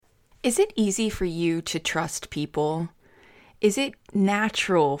Is it easy for you to trust people? Is it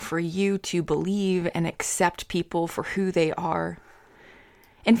natural for you to believe and accept people for who they are?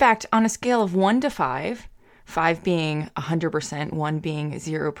 In fact, on a scale of 1 to 5, 5 being 100%, 1 being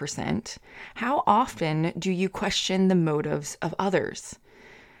 0%, how often do you question the motives of others?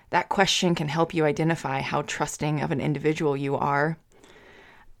 That question can help you identify how trusting of an individual you are.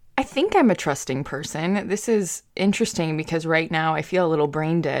 I think I'm a trusting person. This is interesting because right now I feel a little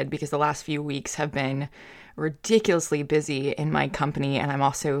brain dead because the last few weeks have been ridiculously busy in my company, and I'm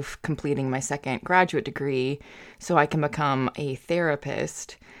also completing my second graduate degree so I can become a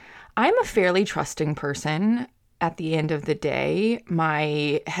therapist. I'm a fairly trusting person. At the end of the day,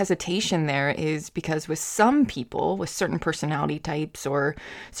 my hesitation there is because with some people, with certain personality types or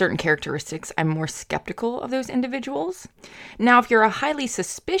certain characteristics, I'm more skeptical of those individuals. Now, if you're a highly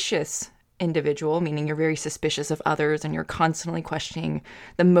suspicious individual, meaning you're very suspicious of others and you're constantly questioning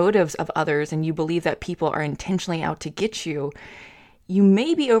the motives of others and you believe that people are intentionally out to get you, you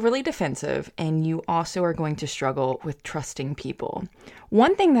may be overly defensive, and you also are going to struggle with trusting people.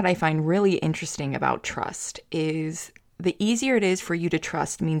 One thing that I find really interesting about trust is the easier it is for you to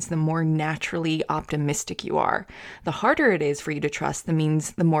trust means the more naturally optimistic you are. The harder it is for you to trust, that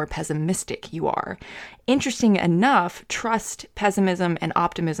means the more pessimistic you are. Interesting enough, trust, pessimism, and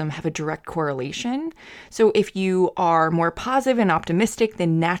optimism have a direct correlation. So if you are more positive and optimistic,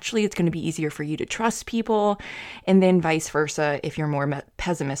 then naturally it's going to be easier for you to trust people. And then vice versa, if you're more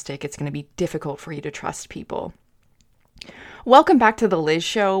pessimistic, it's going to be difficult for you to trust people. Welcome back to The Liz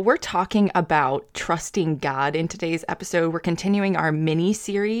Show. We're talking about trusting God in today's episode. We're continuing our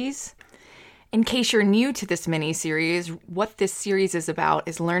mini-series. In case you're new to this mini-series, what this series is about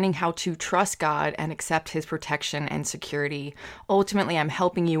is learning how to trust God and accept His protection and security. Ultimately, I'm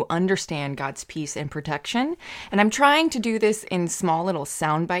helping you understand God's peace and protection, and I'm trying to do this in small little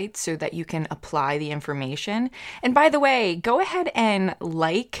sound bites so that you can apply the information. And by the way, go ahead and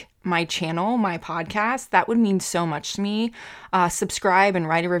like my channel, my podcast. That would mean so much to me. Subscribe and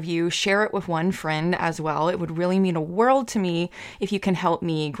write a review. Share it with one friend as well. It would really mean a world to me if you can help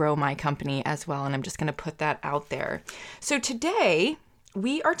me grow my company as well. And I'm just going to put that out there. So today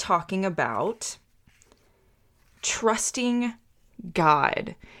we are talking about trusting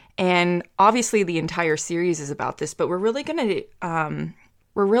God. And obviously the entire series is about this, but we're really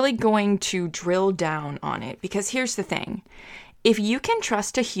going to drill down on it, because here's the thing. If you can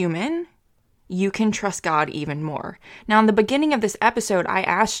trust a human, you can trust God even more. Now, in the beginning of this episode, I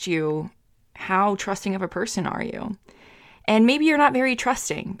asked you, how trusting of a person are you? And maybe you're not very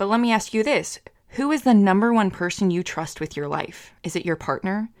trusting, but let me ask you this. Who is the number one person you trust with your life? Is it your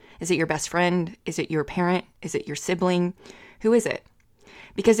partner? Is it your best friend? Is it your parent? Is it your sibling? Who is it?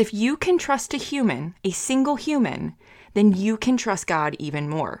 Because if you can trust a human, a single human, then you can trust God even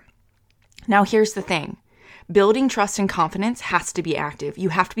more. Now, here's the thing. Building trust and confidence has to be active. You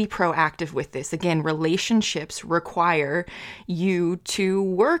have to be proactive with this. Again, relationships require you to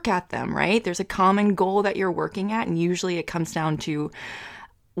work at them, right? There's a common goal that you're working at, and usually it comes down to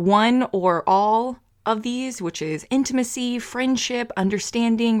one or all of these, which is intimacy, friendship,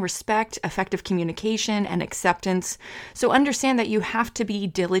 understanding, respect, effective communication, and acceptance. So understand that you have to be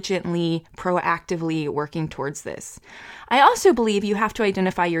diligently, proactively working towards this. I also believe you have to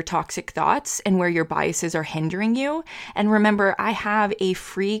identify your toxic thoughts and where your biases are hindering you. And remember, I have a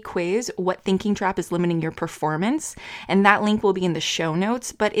free quiz, What Thinking Trap is Limiting Your Performance? And that link will be in the show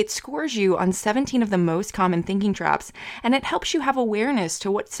notes, but it scores you on 17 of the most common thinking traps. And it helps you have awareness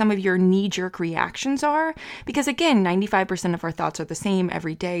to what some of your knee-jerk reactions are. Because again, 95% of our thoughts are the same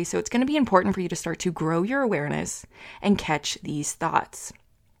every day. So it's going to be important for you to start to grow your awareness and catch these thoughts.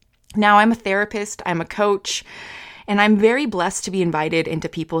 Now, I'm a therapist, I'm a coach, and I'm very blessed to be invited into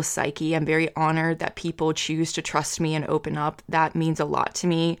people's psyche. I'm very honored that people choose to trust me and open up. That means a lot to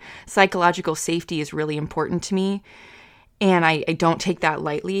me. Psychological safety is really important to me, and I don't take that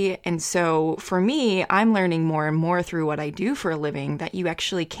lightly. And so for me, I'm learning more and more through what I do for a living that you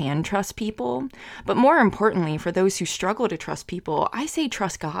actually can trust people. But more importantly, for those who struggle to trust people, I say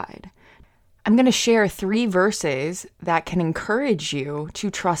trust God. I'm going to share 3 verses that can encourage you to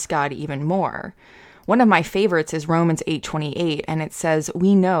trust God even more. One of my favorites is Romans 8:28, and it says,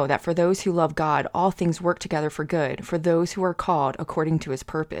 "We know that for those who love God, all things work together for good, for those who are called according to His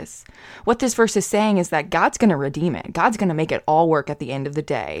purpose." What this verse is saying is that God's going to redeem it. God's going to make it all work at the end of the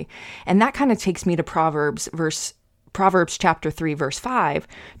day. And that kind of takes me to Proverbs chapter 3, verse 5,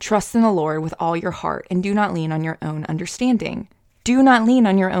 "Trust in the Lord with all your heart, and do not lean on your own understanding." Do not lean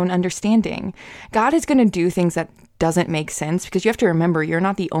on your own understanding. God is going to do things that doesn't make sense, because you have to remember you're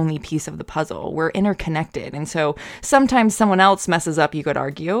not the only piece of the puzzle. We're interconnected. And so sometimes someone else messes up, you could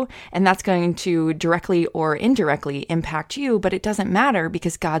argue, and that's going to directly or indirectly impact you, but it doesn't matter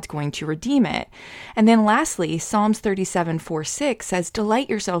because God's going to redeem it. And then lastly, Psalms 37:4-6 says, "Delight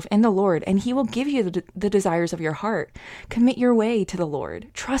yourself in the Lord, and he will give you the desires of your heart. Commit your way to the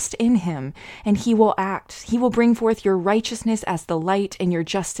Lord. Trust in him, and he will act. He will bring forth your righteousness as the light and your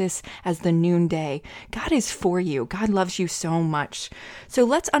justice as the noonday." God is for you. God loves you so much. So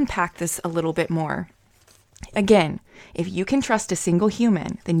let's unpack this a little bit more. Again, if you can trust a single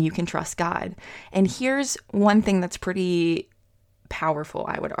human, then you can trust God. And here's one thing that's pretty powerful,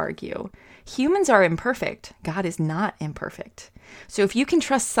 I would argue. Humans are imperfect. God is not imperfect. So if you can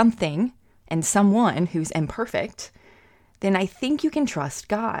trust something and someone who's imperfect, then I think you can trust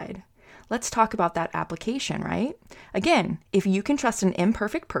God. Let's talk about that application, right? Again, if you can trust an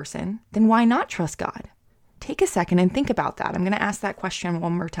imperfect person, then why not trust God? Take a second and think about that. I'm going to ask that question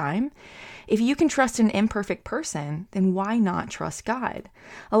one more time. If you can trust an imperfect person, then why not trust God?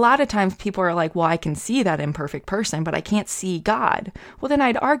 A lot of times people are like, well, I can see that imperfect person, but I can't see God. Well, then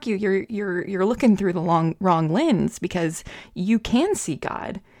I'd argue you're looking through the wrong lens, because you can see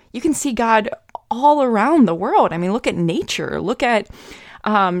God. You can see God all around the world. I mean, look at nature. Look at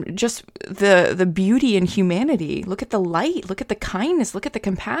just the beauty in humanity. Look at the light, look at the kindness, look at the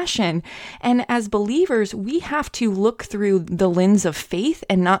compassion. And as believers, we have to look through the lens of faith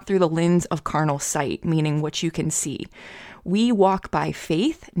and not through the lens of carnal sight, meaning what you can see. We walk by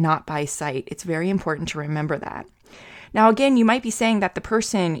faith, not by sight. It's very important to remember that. Now, again, you might be saying that the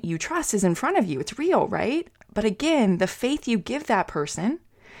person you trust is in front of you. It's real, right? But again, the faith you give that person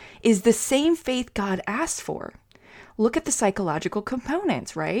is the same faith God asked for. Look at the psychological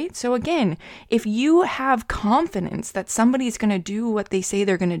components, right? So again, if you have confidence that somebody's going to do what they say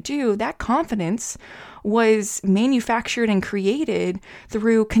they're going to do, that confidence was manufactured and created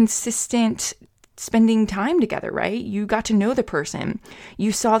through consistent spending time together, right? You got to know the person.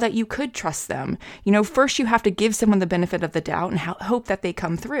 You saw that you could trust them. First you have to give someone the benefit of the doubt and hope that they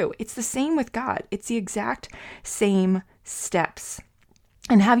come through. It's the same with God. It's the exact same steps.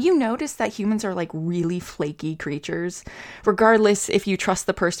 And have you noticed that humans are like really flaky creatures? Regardless if you trust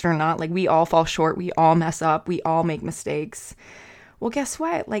the person or not, like we all fall short, we all mess up, we all make mistakes. Well, guess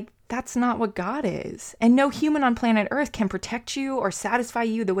what? Like that's not what God is. And no human on planet Earth can protect you or satisfy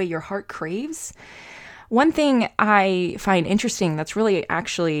you the way your heart craves. One thing I find interesting that's really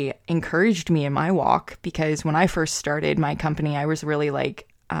actually encouraged me in my walk, because when I first started my company, I was really like,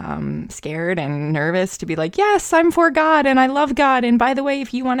 scared and nervous to be like, yes, I'm for God and I love God. And by the way,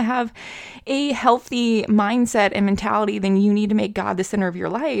 if you want to have a healthy mindset and mentality, then you need to make God the center of your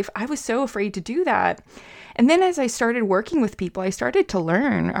life. I was so afraid to do that. And then as I started working with people, I started to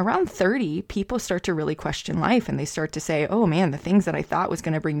learn around 30, people start to really question life, and they start to say, oh man, the things that I thought was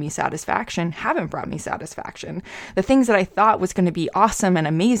going to bring me satisfaction haven't brought me satisfaction. The things that I thought was going to be awesome and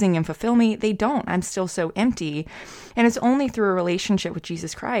amazing and fulfill me, they don't. I'm still so empty. And it's only through a relationship with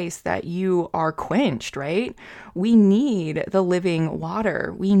Jesus Christ that you are quenched, right? We need the living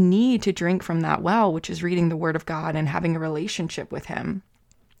water. We need to drink from that well, which is reading the Word of God and having a relationship with Him.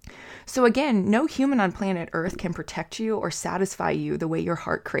 So again, no human on planet Earth can protect you or satisfy you the way your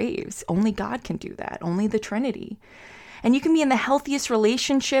heart craves. Only God can do that. Only the Trinity. And you can be in the healthiest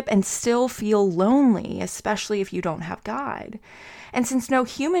relationship and still feel lonely, especially if you don't have God. And since no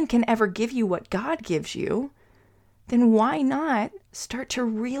human can ever give you what God gives you, then why not start to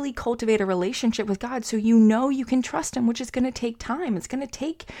really cultivate a relationship with God so you know you can trust Him, which is going to take time. It's going to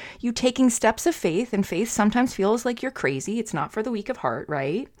take you taking steps of faith, and faith sometimes feels like you're crazy. It's not for the weak of heart,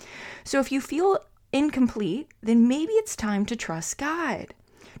 right? So if you feel incomplete, then maybe it's time to trust God.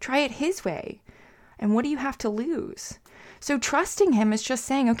 Try it His way. And what do you have to lose? So trusting Him is just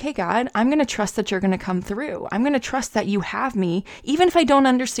saying, okay, God, I'm going to trust that you're going to come through. I'm going to trust that you have me. Even if I don't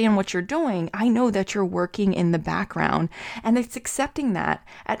understand what you're doing, I know that you're working in the background. And it's accepting that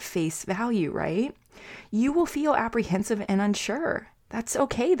at face value, right? You will feel apprehensive and unsure. That's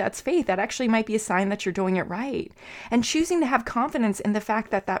okay. That's faith. That actually might be a sign that you're doing it right. And choosing to have confidence in the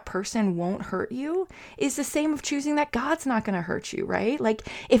fact that that person won't hurt you is the same of choosing that God's not going to hurt you, right? Like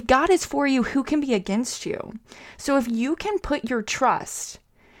if God is for you, who can be against you? So if you can put your trust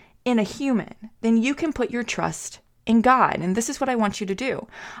in a human, then you can put your trust in God. And this is what I want you to do.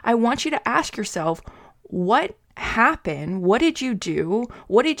 I want you to ask yourself, what happened? What did you do?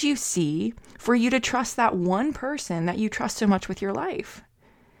 What did you see for you to trust that one person that you trust so much with your life?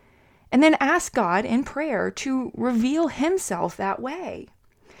 And then ask God in prayer to reveal Himself that way.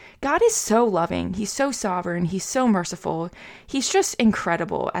 God is so loving. He's so sovereign. He's so merciful. He's just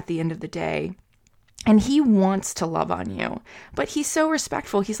incredible at the end of the day. And he wants to love on you, but he's so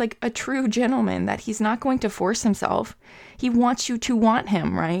respectful. He's like a true gentleman that he's not going to force himself. He wants you to want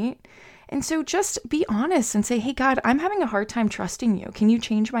him, right? And so just be honest and say, hey, God, I'm having a hard time trusting you. Can you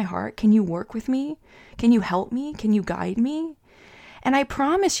change my heart? Can you work with me? Can you help me? Can you guide me? And I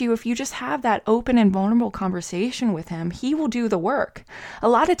promise you, if you just have that open and vulnerable conversation with him, he will do the work. A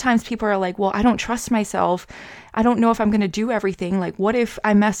lot of times people are like, well, I don't trust myself. I don't know if I'm going to do everything. Like, what if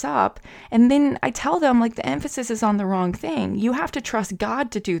I mess up? And then I tell them, like, the emphasis is on the wrong thing. You have to trust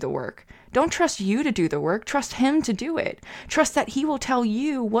God to do the work. Don't trust you to do the work. Trust him to do it. Trust that he will tell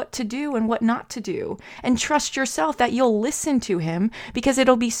you what to do and what not to do. And trust yourself that you'll listen to him because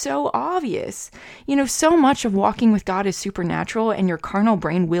it'll be so obvious. You know, so much of walking with God is supernatural and your carnal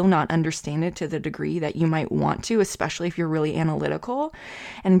brain will not understand it to the degree that you might want to, especially if you're really analytical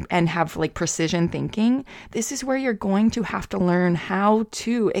and have like precision thinking. This is where you're going to have to learn how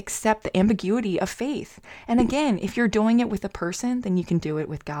to accept the ambiguity of faith. And again, if you're doing it with a person, then you can do it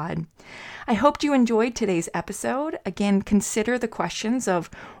with God. I hope you enjoyed today's episode. Again, consider the questions of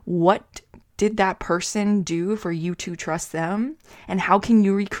what did that person do for you to trust them? And how can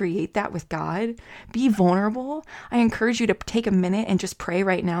you recreate that with God? Be vulnerable. I encourage you to take a minute and just pray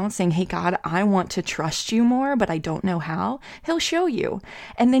right now and saying, hey, God, I want to trust you more, but I don't know how. He'll show you.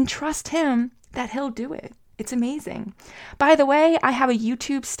 And then trust him that he'll do it. It's amazing. By the way, I have a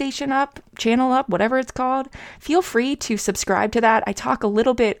YouTube channel up, whatever it's called. Feel free to subscribe to that. I talk a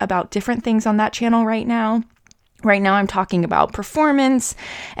little bit about different things on that channel right now. Right now, I'm talking about performance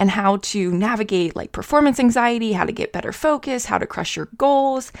and how to navigate like performance anxiety, how to get better focus, how to crush your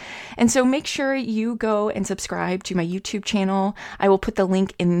goals. And so make sure you go and subscribe to my YouTube channel. I will put the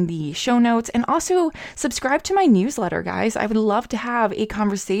link in the show notes, and also subscribe to my newsletter, guys. I would love to have a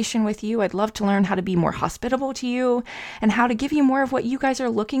conversation with you. I'd love to learn how to be more hospitable to you and how to give you more of what you guys are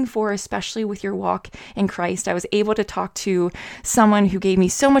looking for, especially with your walk in Christ. I was able to talk to someone who gave me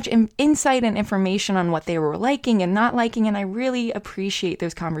so much insight and information on what they were liking and not liking, and I really appreciate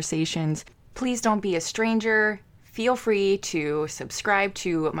those conversations. Please don't be a stranger. Feel free to subscribe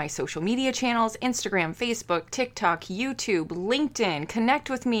to my social media channels, Instagram, Facebook, TikTok, YouTube, LinkedIn. Connect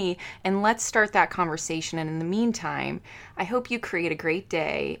with me and let's start that conversation. And in the meantime, I hope you create a great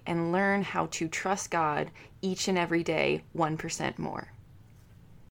day and learn how to trust God each and every day 1% more.